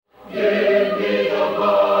Give me the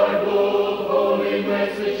Bible, holy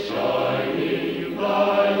message shining,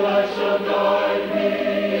 thy light shall guide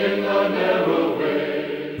me in the narrow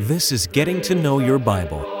way. This is Getting to Know Your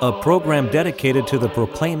Bible, a program dedicated to the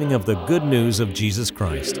proclaiming of the good news of Jesus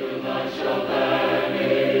Christ. Light shall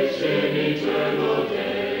vanish in eternal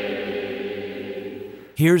day.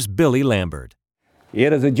 Here's Billy Lambert.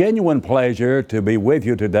 It is a genuine pleasure to be with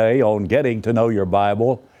you today on Getting to Know Your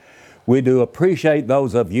Bible. We do appreciate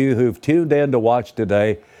those of you who've tuned in to watch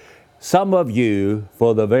today. Some of you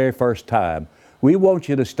for the very first time. We want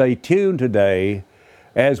you to stay tuned today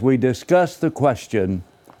as we discuss the question,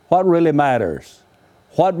 what really matters?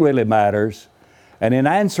 What really matters? And in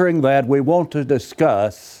answering that, we want to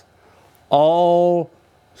discuss all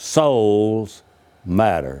souls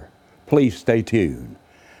matter. Please stay tuned.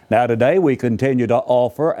 Now today we continue to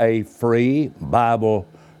offer a free Bible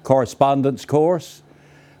correspondence course.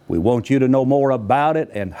 We want you to know more about it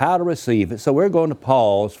and how to receive it, so we're going to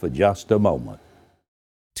pause for just a moment.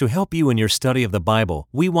 To help you in your study of the Bible,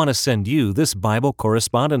 we want to send you this Bible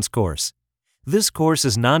correspondence course. This course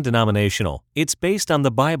is non-denominational. It's based on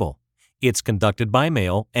the Bible. It's conducted by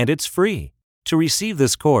mail, and it's free. To receive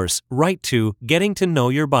this course, write to Getting to Know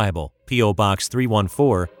Your Bible, P.O. Box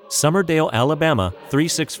 314, Summerdale, Alabama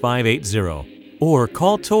 36580, or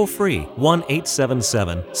call toll-free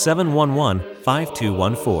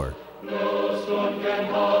 1-877-711-5214. No storm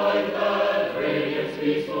can hide that radiance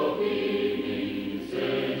peaceful beaming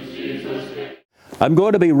since Jesus came. I'm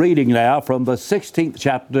going to be reading now from the 16th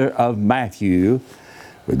chapter of Matthew.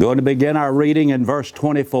 We're going to begin our reading in verse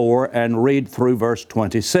 24 and read through verse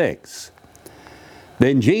 26.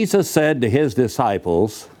 Then Jesus said to his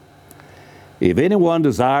disciples, "If anyone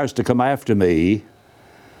desires to come after me,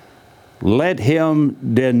 let him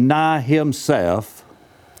deny himself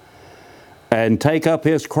and take up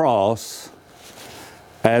his cross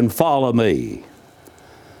and follow me.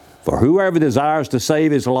 For whoever desires to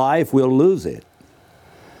save his life will lose it.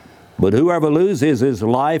 But whoever loses his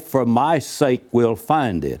life for my sake will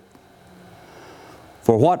find it.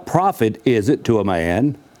 For what profit is it to a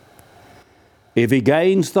man if he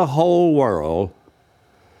gains the whole world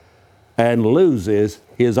and loses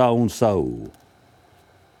his own soul?"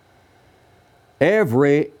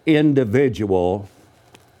 Every individual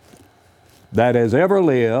that has ever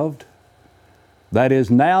lived, that is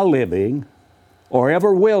now living, or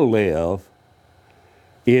ever will live,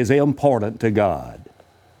 is important to God.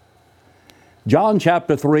 John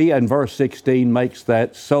chapter 3 and verse 16 makes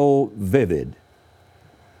that so vivid.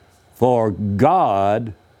 For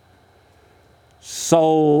God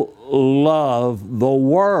so loved the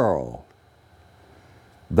world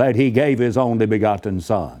that He gave His only begotten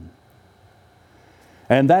Son.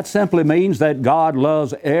 And that simply means that God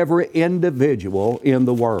loves every individual in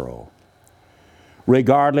the world,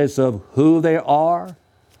 regardless of who they are,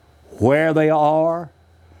 where they are,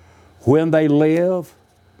 when they live.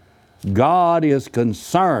 God is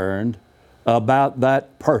concerned about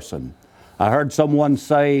that person. I heard someone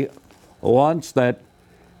say once that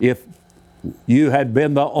if you had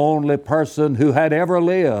been the only person who had ever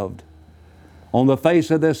lived on the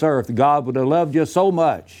face of this earth, God would have loved you so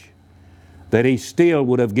much that He still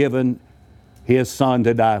would have given His Son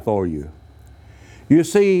to die for you. You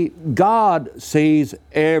see, God sees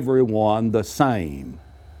everyone the same.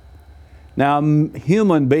 Now,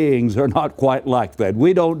 human beings are not quite like that.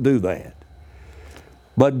 We don't do that.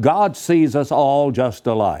 But God sees us all just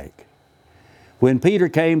alike. When Peter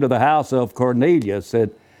came to the house of Cornelius,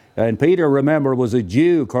 and Peter, remember, was a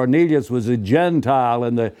Jew, Cornelius was a Gentile,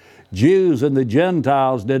 and the Jews and the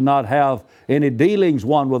Gentiles did not have any dealings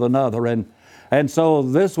one with another. And so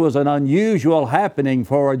this was an unusual happening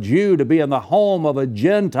for a Jew to be in the home of a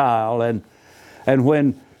Gentile. And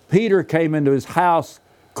when Peter came into his house,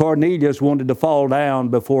 Cornelius wanted to fall down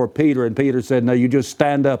before Peter, and Peter said, "No, you just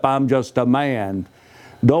stand up. I'm just a man.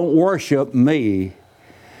 Don't worship me."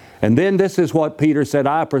 And then this is what Peter said,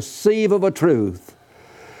 "I perceive of a truth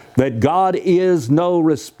that God is no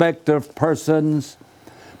respecter of persons,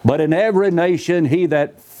 but in every nation he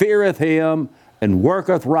that feareth Him and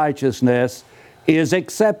worketh righteousness is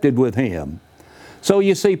accepted with Him." So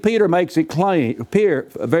you see, Peter makes it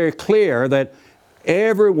very clear that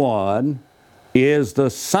everyone is the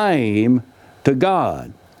same to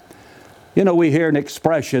God. You know, we hear an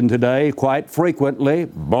expression today quite frequently,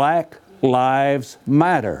 Black Lives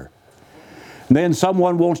Matter. And then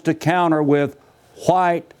someone wants to counter with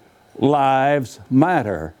White Lives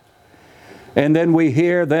Matter. And then we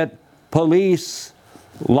hear that police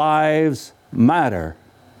lives matter.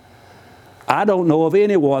 I don't know of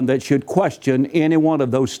anyone that should question any one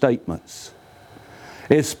of those statements.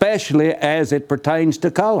 especially as it pertains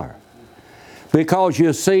to color. Because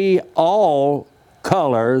you see, all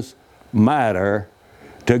colors matter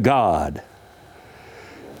to God.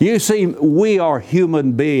 You see, we are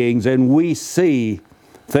human beings and we see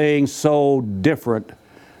things so different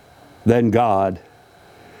than God.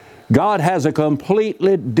 God has a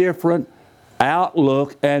completely different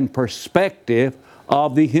outlook and perspective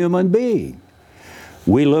of the human being.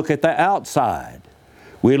 We look at the outside.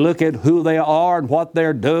 We look at who they are and what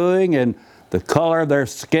they're doing and the color of their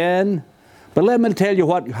skin. But let me tell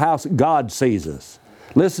you how God sees us.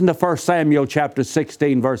 Listen to 1 Samuel chapter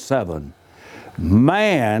 16, verse 7.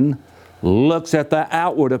 Man looks at the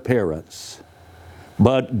outward appearance,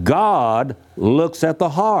 but God looks at the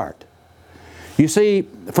heart. You see,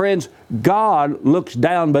 friends, God looks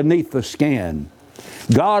down beneath the skin.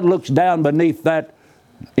 God looks down beneath that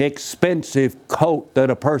expensive coat that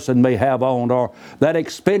a person may have on, or that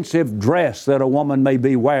expensive dress that a woman may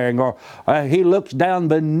be wearing, or He looks down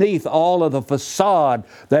beneath all of the facade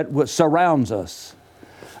that surrounds us.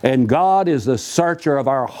 And God is the searcher of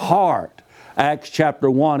our heart. Acts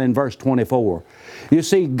chapter 1 and verse 24. You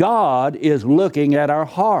see, God is looking at our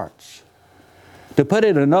hearts. To put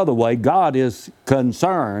it another way, God is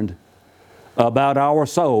concerned about our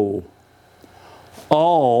soul.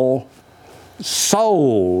 All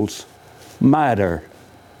souls matter.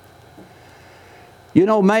 You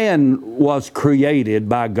know, man was created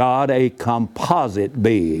by God a composite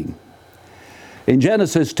being. In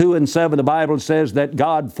Genesis 2 and 7, the Bible says that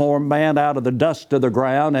God formed man out of the dust of the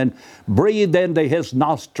ground and breathed into his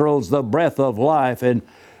nostrils the breath of life, and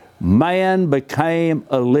man became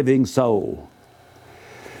a living soul.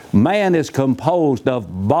 Man is composed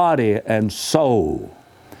of body and soul.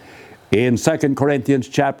 In 2 Corinthians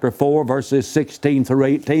chapter 4, verses 16 through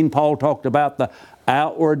 18, Paul talked about the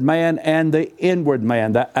outward man and the inward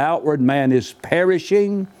man. The outward man is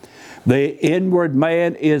perishing. The inward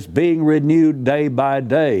man is being renewed day by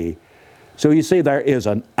day. So you see, there is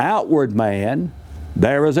an outward man,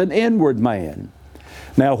 there is an inward man.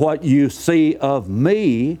 Now what you see of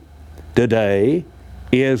me today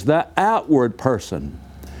is the outward person,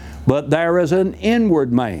 but there is an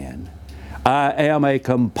inward man. I am a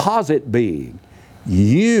composite being.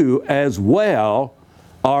 You as well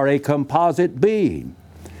are a composite being.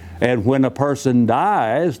 And when a person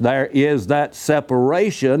dies, there is that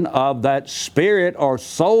separation of that spirit or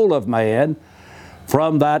soul of man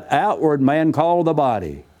from that outward man called the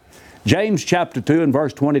body. James chapter 2 and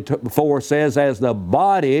verse 24 says, as the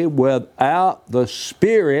body without the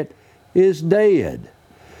spirit is dead.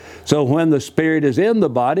 So when the spirit is in the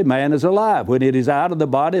body, man is alive. When it is out of the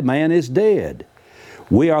body, man is dead.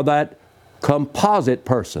 We are that composite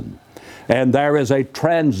person. And there is a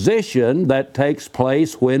transition that takes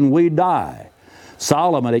place when we die.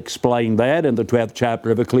 Solomon explained that in the 12th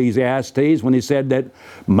chapter of Ecclesiastes when he said that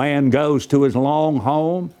man goes to his long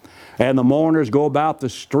home and the mourners go about the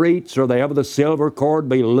streets, or they ever the silver cord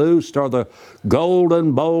be loosed, or the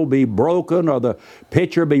golden bowl be broken, or the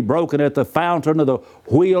pitcher be broken at the fountain, or the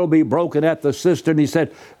wheel be broken at the cistern. He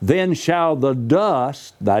said, then shall the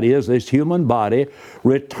dust, that is this human body,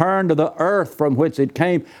 return to the earth from whence it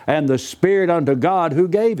came, and the spirit unto God who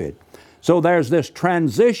gave it. So there's this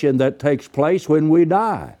transition that takes place when we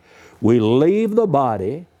die. We leave the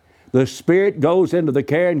body. The spirit goes into the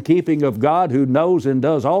care and keeping of God who knows and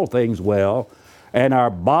does all things well, and our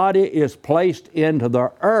body is placed into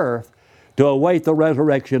the earth to await the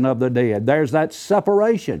resurrection of the dead. There's that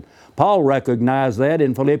separation. Paul recognized that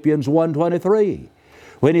in Philippians 1:23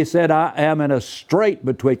 when he said, I am in a strait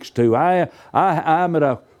betwixt two. I'm at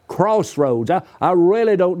a crossroads. I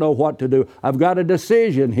really don't know what to do. I've got a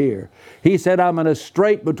decision here. He said, I'm in a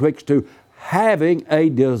strait betwixt two, having a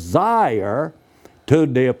desire to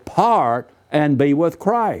depart and be with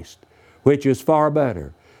Christ, which is far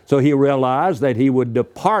better. So he realized that he would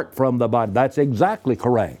depart from the body. That's exactly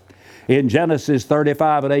correct. In Genesis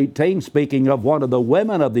 35 and 18, speaking of one of the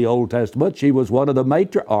women of the Old Testament, she was one of the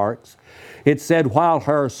matriarchs, it said, while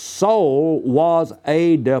her soul was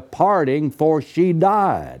a departing, for she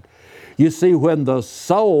died. You see, when the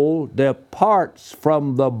soul departs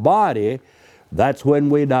from the body, that's when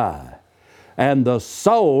we die. And the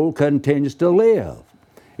soul continues to live.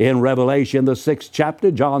 In Revelation, the 6th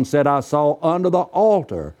chapter, John said, I saw under the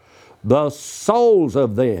altar the souls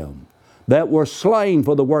of them that were slain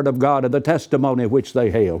for the word of God and the testimony which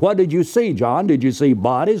they held. What did you see, John? Did you see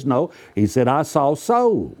bodies? No. He said, I saw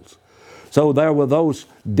souls. So there were those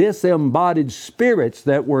disembodied spirits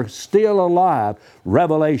that were still alive.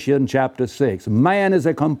 Revelation chapter 6. Man is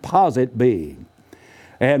a composite being.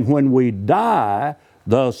 And when we die,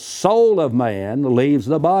 the soul of man leaves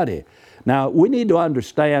the body. Now, we need to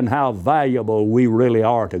understand how valuable we really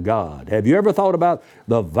are to God. Have you ever thought about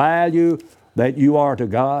the value that you are to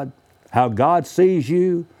God? How God sees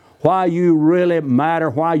you? Why you really matter?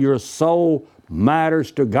 Why your soul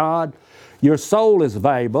matters to God? Your soul is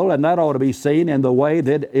valuable, and that ought to be seen in the way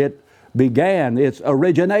that it began, its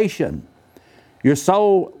origination. Your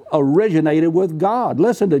soul originated with God.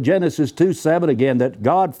 Listen to Genesis 2:7 again, that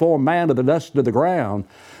God formed man of the dust of the ground,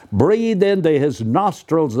 breathed into his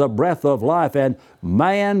nostrils the breath of life, and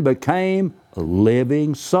man became a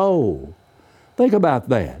living soul. Think about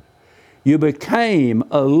that. You became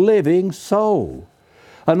a living soul.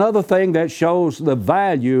 Another thing that shows the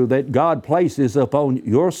value that God places upon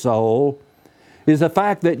your soul is the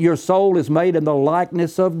fact that your soul is made in the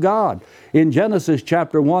likeness of God. In Genesis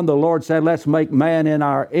chapter 1, the Lord said, let's make man in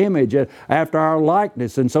our image, after our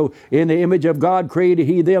likeness. And so in the image of God created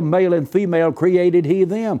He them, male and female created He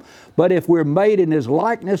them. But if we're made in His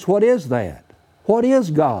likeness, what is that? What is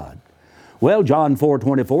God? Well, John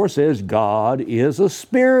 4:24 says, God is a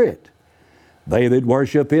spirit. They that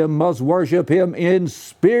worship Him must worship Him in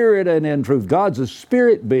spirit and in truth. God's a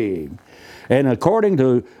spirit being. And according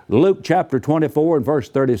to Luke chapter 24 and verse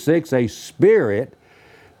 36, a spirit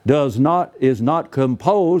is not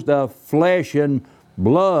composed of flesh and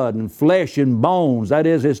blood and flesh and bones. That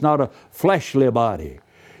is, it's not a fleshly body.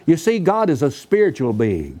 You see, God is a spiritual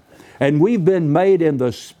being. And we've been made in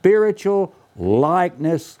the spiritual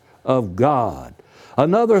likeness of God.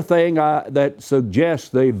 Another thing that suggests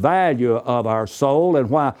the value of our soul and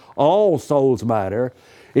why all souls matter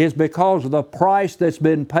is because of the price that's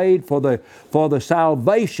been paid for the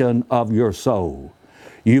salvation of your soul.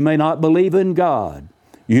 You may not believe in God.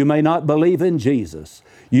 You may not believe in Jesus.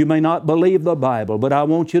 You may not believe the Bible, but I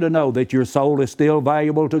want you to know that your soul is still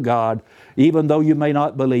valuable to God, even though you may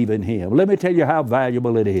not believe in Him. Let me tell you how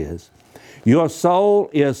valuable it is. Your soul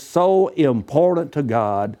is so important to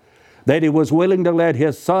God that He was willing to let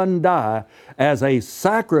His Son die as a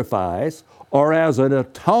sacrifice or as an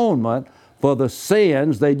atonement for the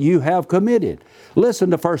sins that you have committed.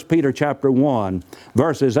 Listen to 1 Peter chapter 1,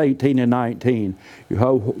 verses 18 and 19,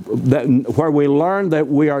 where we learn that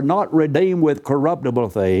we are not redeemed with corruptible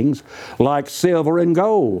things like silver and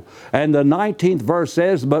gold. And the 19th verse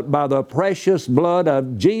says, but by the precious blood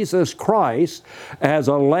of Jesus Christ, as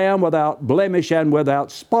a lamb without blemish and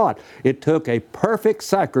without spot. It took a perfect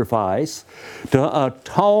sacrifice to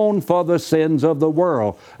atone for the sins of the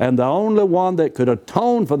world. And the only one that could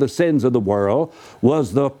atone for the sins of the world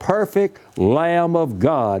was the perfect Lamb of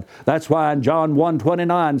God. That's why in John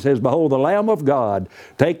 1:29 says, behold, the Lamb of God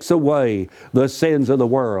takes away the sins of the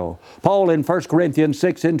world. Paul in 1 Corinthians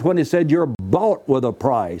 6:20 said, you're bought with a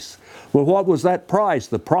price. Well, what was that price?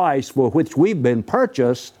 The price for which we've been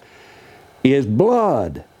purchased is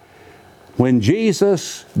blood. When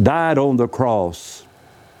Jesus died on the cross,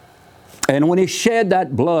 and when He shed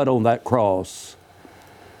that blood on that cross,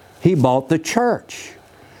 He bought the church.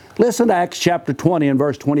 Listen to Acts chapter 20 and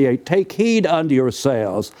verse 28. Take heed unto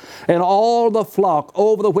yourselves and all the flock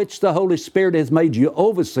over the which the Holy Spirit has made you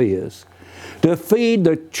overseers, to feed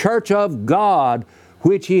the church of God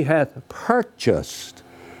which He hath purchased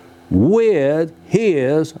with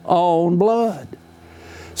His own blood.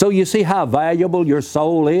 So you see how valuable your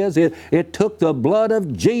soul is? It took the blood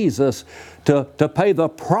of Jesus to pay the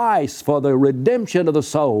price for the redemption of the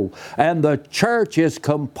soul. And the church is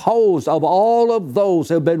composed of all of those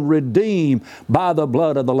who have been redeemed by the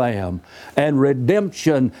blood of the Lamb. And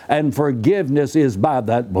redemption and forgiveness is by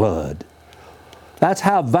that blood. That's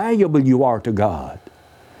how valuable you are to God.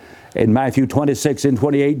 In Matthew 26 and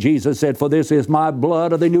 28, Jesus said, for this is my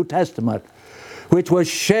blood of the New Testament, which was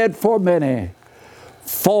shed for many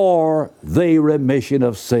for the remission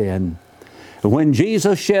of sin. When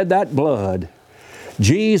Jesus shed that blood,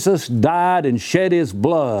 Jesus died and shed His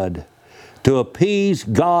blood to appease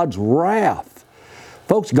God's wrath.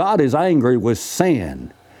 Folks, God is angry with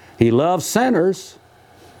sin. He loves sinners,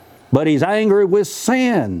 but He's angry with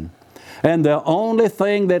sin. And the only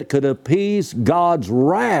thing that could appease God's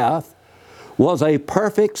wrath was a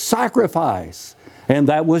perfect sacrifice, and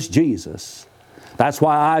that was Jesus. That's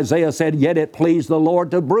why Isaiah said, yet it pleased the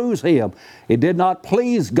Lord to bruise Him. It did not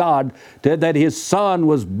please God that His Son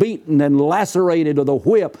was beaten and lacerated with a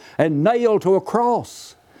whip and nailed to a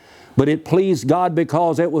cross. But it pleased God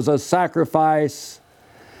because it was a sacrifice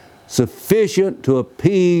sufficient to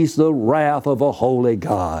appease the wrath of a holy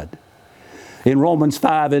God. In Romans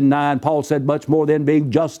 5 and 9, Paul said, much more than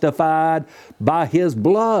being justified by His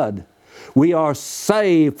blood, we are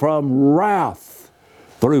saved from wrath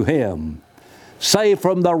through Him. Saved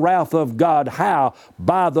from the wrath of God. How?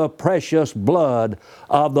 By the precious blood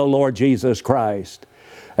of the Lord Jesus Christ.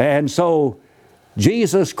 And so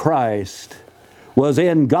Jesus Christ was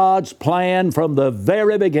in God's plan from the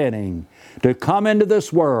very beginning to come into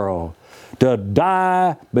this world, to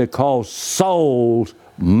die because souls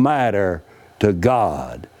matter to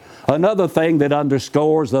God. Another thing that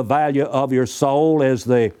underscores the value of your soul is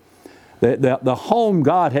the home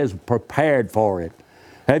God has prepared for it.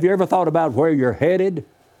 Have you ever thought about where you're headed?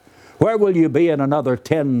 Where will you be in another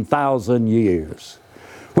 10,000 years?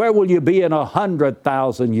 Where will you be in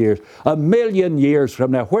 100,000 years? 1,000,000 years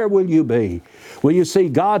from now, where will you be? Well, you see,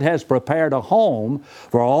 God has prepared a home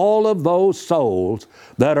for all of those souls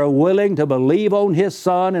that are willing to believe on His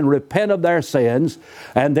Son and repent of their sins,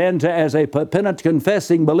 and then to, as a penitent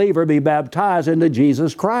confessing believer, be baptized into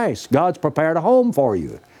Jesus Christ. God's prepared a home for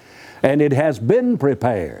you, and it has been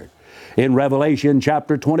prepared. In Revelation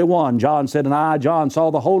chapter 21, John said, "And I, John,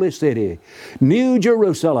 saw the holy city, New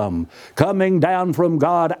Jerusalem, coming down from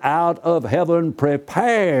God out of heaven,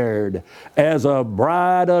 prepared as a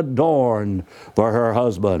bride adorned for her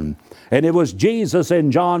husband." And it was Jesus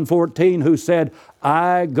in John 14 who said,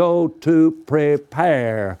 "I go to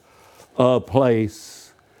prepare a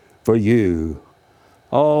place for you."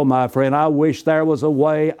 Oh, my friend, I wish there was a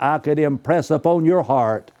way I could impress upon your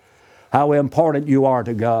heart how important you are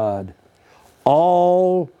to God.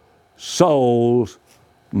 All souls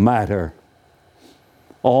matter.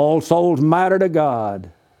 All souls matter to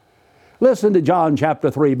God. Listen to John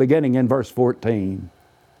chapter 3, beginning in verse 14.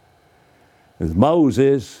 As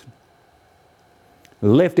Moses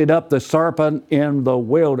lifted up the serpent in the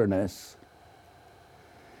wilderness,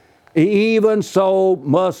 even so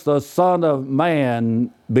must the Son of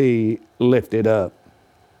Man be lifted up,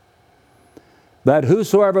 that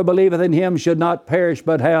whosoever believeth in Him should not perish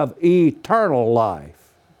but have eternal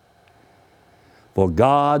life. For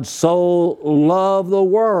God so loved the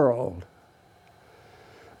world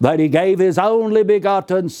that He gave His only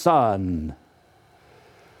begotten Son,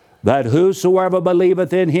 that whosoever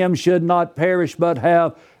believeth in Him should not perish but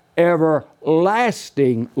have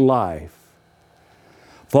everlasting life.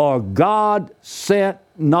 For God sent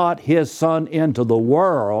not His Son into the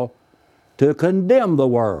world to condemn the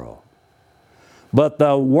world, but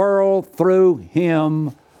the world through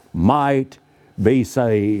Him might be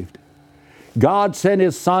saved. God sent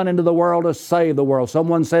His Son into the world to save the world.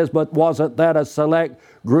 Someone says, but wasn't that a select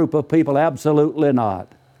group of people? Absolutely not.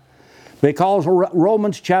 Because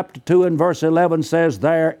Romans chapter 2 and verse 11 says,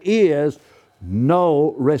 there is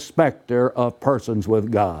no respecter of persons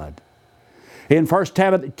with God. In 1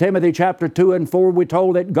 Timothy chapter 2 and 4, we're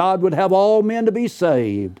told that God would have all men to be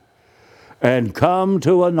saved and come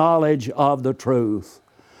to a knowledge of the truth.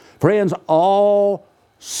 Friends, all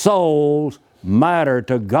souls matter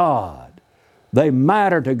to God. They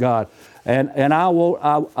matter to God. And I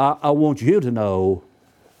want you to know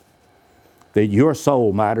that your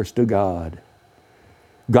soul matters to God.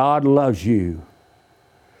 God loves you.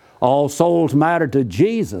 All souls matter to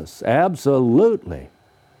Jesus, absolutely.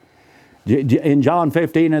 In John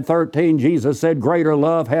 15 and 13, Jesus said, greater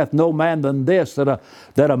love hath no man than this, that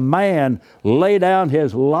a man lay down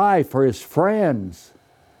his life for his friends.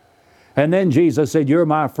 And then Jesus said, you're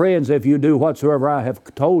my friends if you do whatsoever I have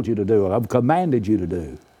told you to do, I've commanded you to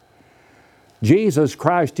do. Jesus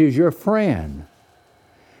Christ is your friend.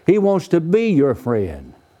 He wants to be your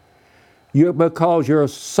friend. Because your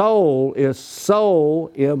soul is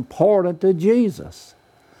so important to Jesus.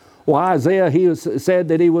 Well, Isaiah, he said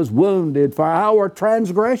that He was wounded for our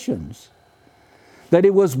transgressions, that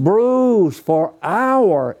He was bruised for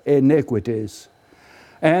our iniquities,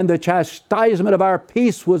 and the chastisement of our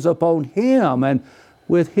peace was upon Him, and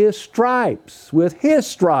with His stripes, we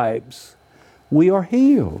are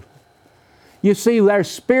healed. You see,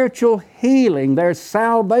 there's spiritual healing, there's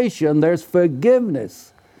salvation, there's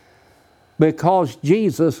forgiveness, because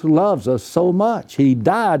Jesus loves us so much. He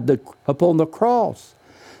died upon the cross.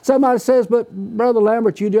 Somebody says, but Brother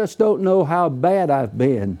Lambert, you just don't know how bad I've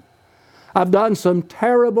been. I've done some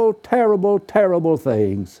terrible, terrible, terrible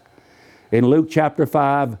things. In Luke chapter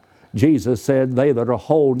 5, Jesus said, they that are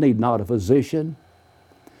whole need not a physician,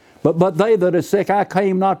 but they that are sick, I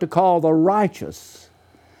came not to call the righteous,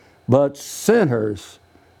 but sinners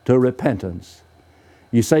to repentance.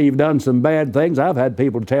 You say you've done some bad things. I've had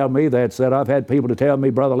people tell me that. I've had people to tell me,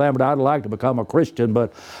 Brother Lambert, I'd like to become a Christian,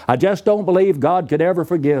 but I just don't believe God could ever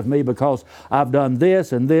forgive me because I've done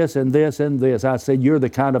this and this and this and this. I said, you're the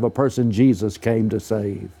kind of a person Jesus came to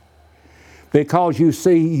save. Because you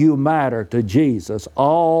see, you matter to Jesus.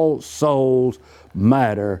 All souls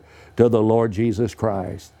matter to the Lord Jesus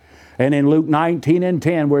Christ. And in Luke 19 and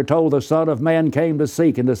 10, we're told the Son of Man came to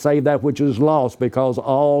seek and to save that which is lost, because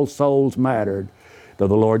all souls mattered to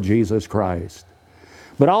the Lord Jesus Christ.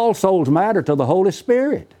 But all souls matter to the Holy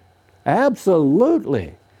Spirit.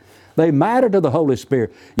 Absolutely. They matter to the Holy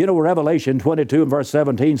Spirit. You know, Revelation 22 and verse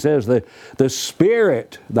 17 says that the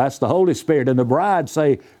Spirit, that's the Holy Spirit, and the bride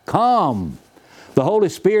say, come. The Holy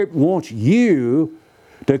Spirit wants you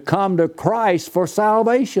to come to Christ for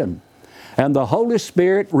salvation. And the Holy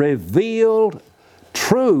Spirit revealed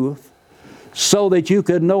truth so that you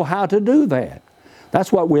could know how to do that.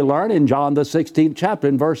 That's what we learn in John the 16th chapter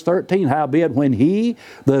in verse 13. Howbeit when He,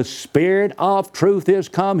 the Spirit of truth, is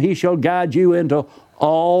come, He shall guide you into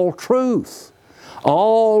all truth.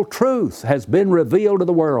 All truth has been revealed to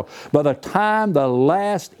the world. By the time the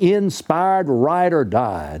last inspired writer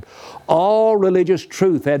died, all religious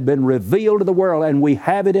truth had been revealed to the world, and we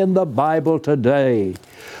have it in the Bible today.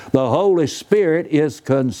 The Holy Spirit is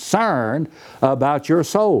concerned about your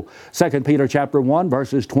soul. 2 Peter chapter 1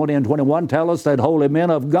 verses 20 and 21 tell us that holy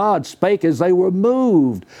men of God spake as they were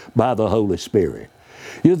moved by the Holy Spirit.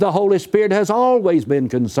 The Holy Spirit has always been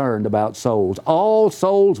concerned about souls. All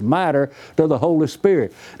souls matter to the Holy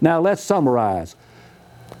Spirit. Now let's summarize.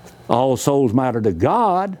 All souls matter to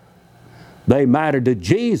God, they matter to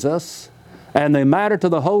Jesus, and they matter to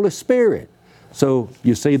the Holy Spirit. So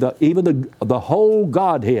you see, even the whole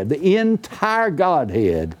Godhead, the entire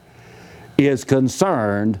Godhead is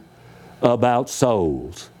concerned about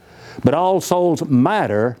souls. But all souls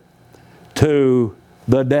matter to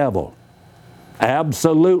the devil.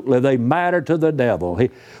 Absolutely, they matter to the devil.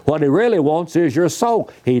 What he really wants is your soul.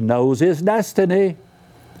 He knows his destiny.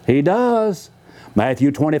 He does. Matthew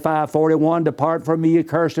 25:41, depart from me, ye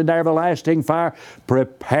cursed, into everlasting fire,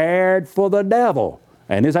 prepared for the devil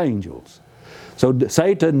and his angels. So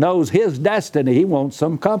Satan knows his destiny. He wants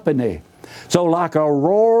some company. So like a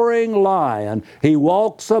roaring lion, he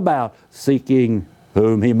walks about seeking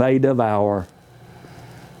whom he may devour.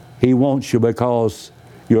 He wants you because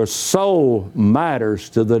your soul matters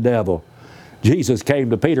to the devil. Jesus came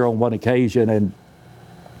to Peter on one occasion and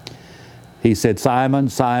He said, Simon,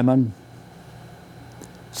 Simon,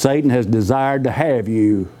 Satan has desired to have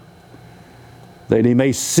you, that he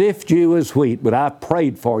may sift you as wheat, but I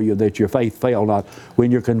prayed for you that your faith fail not.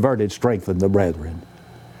 When you're converted, strengthen the brethren.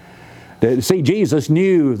 See, Jesus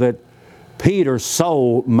knew that Peter's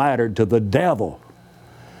soul mattered to the devil,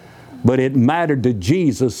 but it mattered to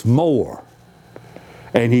Jesus more.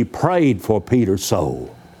 And He prayed for Peter's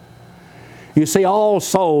soul. You see, all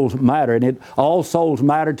souls matter, and all souls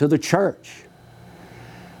matter to the church.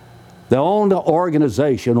 The only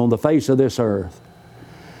organization on the face of this earth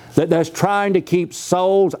that's trying to keep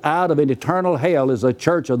souls out of an eternal hell is the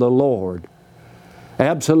church of the Lord.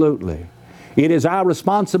 Absolutely. It is our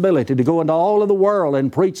responsibility to go into all of the world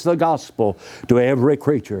and preach the gospel to every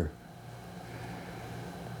creature.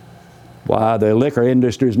 Why, the liquor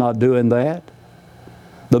industry is not doing that.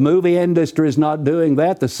 The movie industry is not doing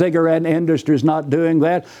that. The cigarette industry is not doing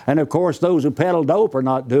that. And of course, those who peddle dope are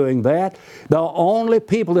not doing that. The only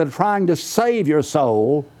people that are trying to save your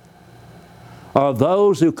soul are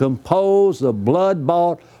those who compose the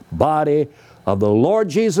blood-bought body of the Lord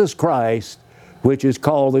Jesus Christ, which is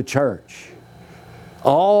called the church.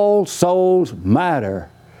 All souls matter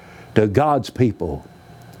to God's people.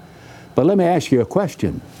 But let me ask you a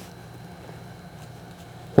question.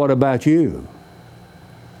 What about you?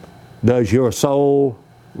 Does your soul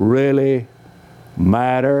really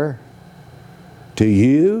matter to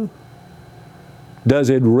you? Does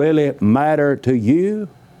it really matter to you?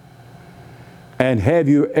 And have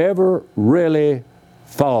you ever really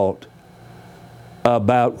thought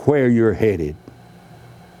about where you're headed?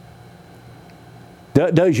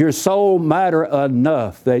 Does your soul matter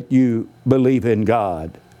enough that you believe in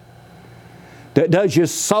God? Does your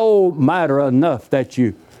soul matter enough that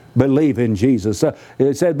you believe in Jesus?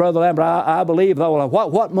 It said, Brother Lambert, I believe, though.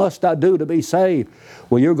 What must I do to be saved?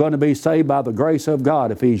 Well, you're going to be saved by the grace of God,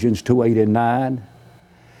 Ephesians 2:8 and 9.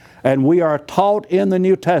 And we are taught in the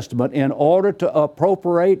New Testament, in order to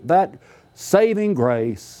appropriate that saving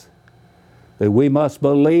grace, that we must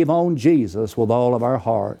believe on Jesus with all of our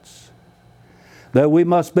hearts. That we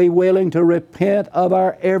must be willing to repent of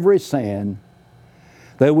our every sin.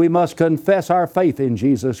 That we must confess our faith in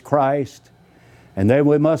Jesus Christ. And then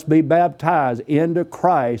we must be baptized into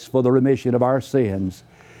Christ for the remission of our sins.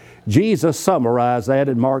 Jesus summarized that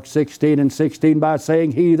in Mark 16 and 16 by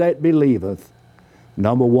saying, He that believeth,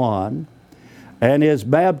 number one, and is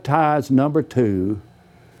baptized, number two,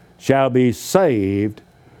 shall be saved,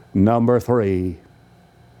 number three.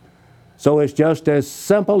 So it's just as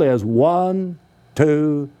simple as 1,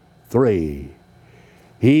 2, 3.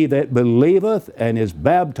 He that believeth and is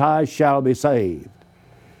baptized shall be saved.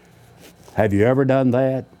 Have you ever done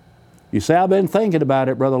that? You say, I've been thinking about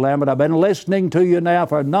it, Brother Lambert. I've been listening to you now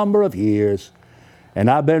for a number of years, and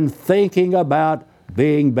I've been thinking about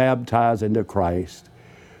being baptized into Christ.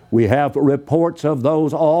 We have reports of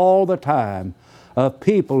those all the time, of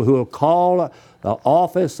people who will call the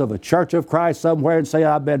office of a Church of Christ somewhere and say,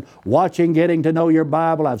 I've been watching Getting to Know Your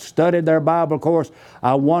Bible. I've studied their Bible course.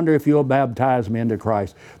 I wonder if you'll baptize me into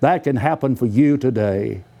Christ. That can happen for you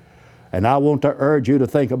today. And I want to urge you to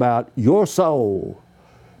think about your soul,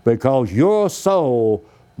 because your soul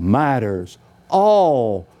matters.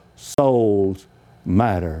 All souls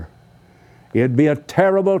matter. It'd be a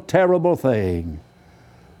terrible, terrible thing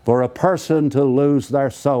for a person to lose their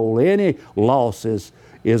soul. Any loss is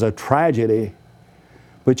a tragedy.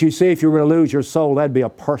 But you see, if you were to lose your soul, that'd be a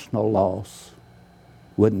personal loss,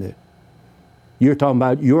 wouldn't it? You're talking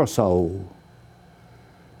about your soul.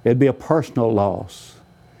 It'd be a personal loss.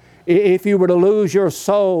 If you were to lose your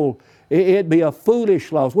soul, it'd be a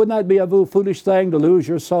foolish loss. Wouldn't that be a foolish thing to lose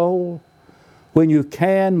your soul? When you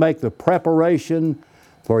can make the preparation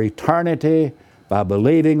for eternity by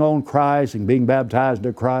believing on Christ and being baptized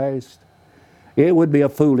into Christ, it would be a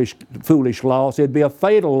foolish loss. It'd be a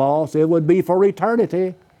fatal loss. It would be for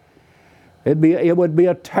eternity. It would be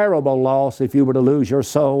a terrible loss if you were to lose your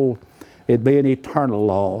soul. It'd be an eternal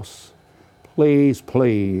loss. Please,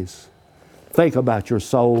 please, think about your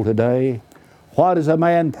soul today. What is a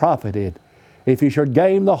man profited if he should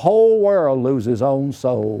gain the whole world, lose his own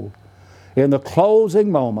soul? In the closing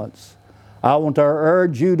moments, I want to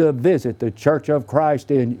urge you to visit the Church of Christ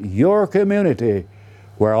in your community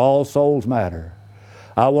where all souls matter.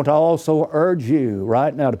 I want to also urge you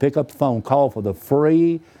right now to pick up the phone, call for the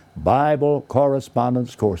free Bible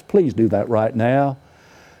correspondence course. Please do that right now.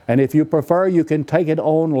 And if you prefer, you can take it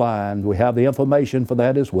online. We have the information for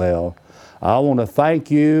that as well. I want to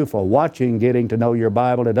thank you for watching Getting to Know Your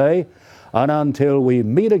Bible today. And until we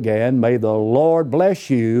meet again, may the Lord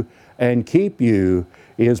bless you and keep you,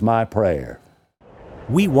 is my prayer.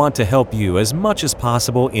 We want to help you as much as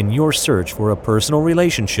possible in your search for a personal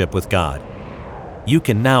relationship with God. You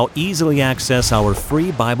can now easily access our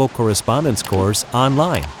free Bible correspondence course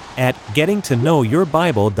online at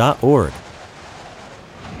gettingtoknowyourbible.org.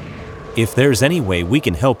 If there's any way we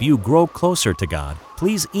can help you grow closer to God,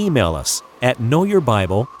 please email us at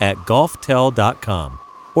knowyourbible@golftel.com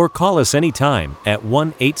or call us anytime at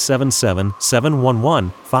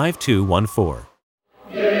 1-877-711-5214.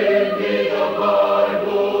 Give me the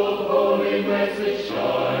Bible, holy message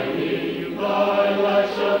shining, thy light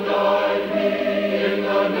shall guide me in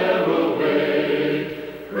the narrow way.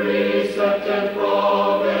 Precept and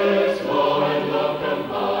promise, my love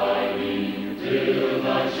combining, till I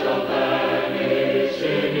shall vanish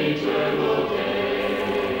in eternal day.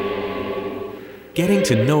 Getting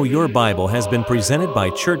to Know Your Bible has been presented by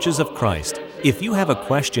Churches of Christ. If you have a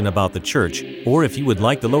question about the church, or if you would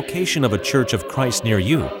like the location of a Church of Christ near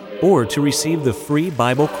you, or to receive the free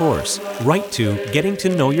Bible course, write to Getting to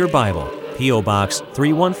Know Your Bible, P.O. Box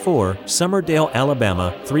 314, Summerdale,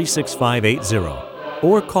 Alabama 36580,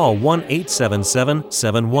 or call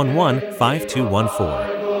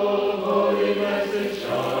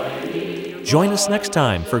 1-877-711-5214. Join us next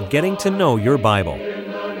time for Getting to Know Your Bible.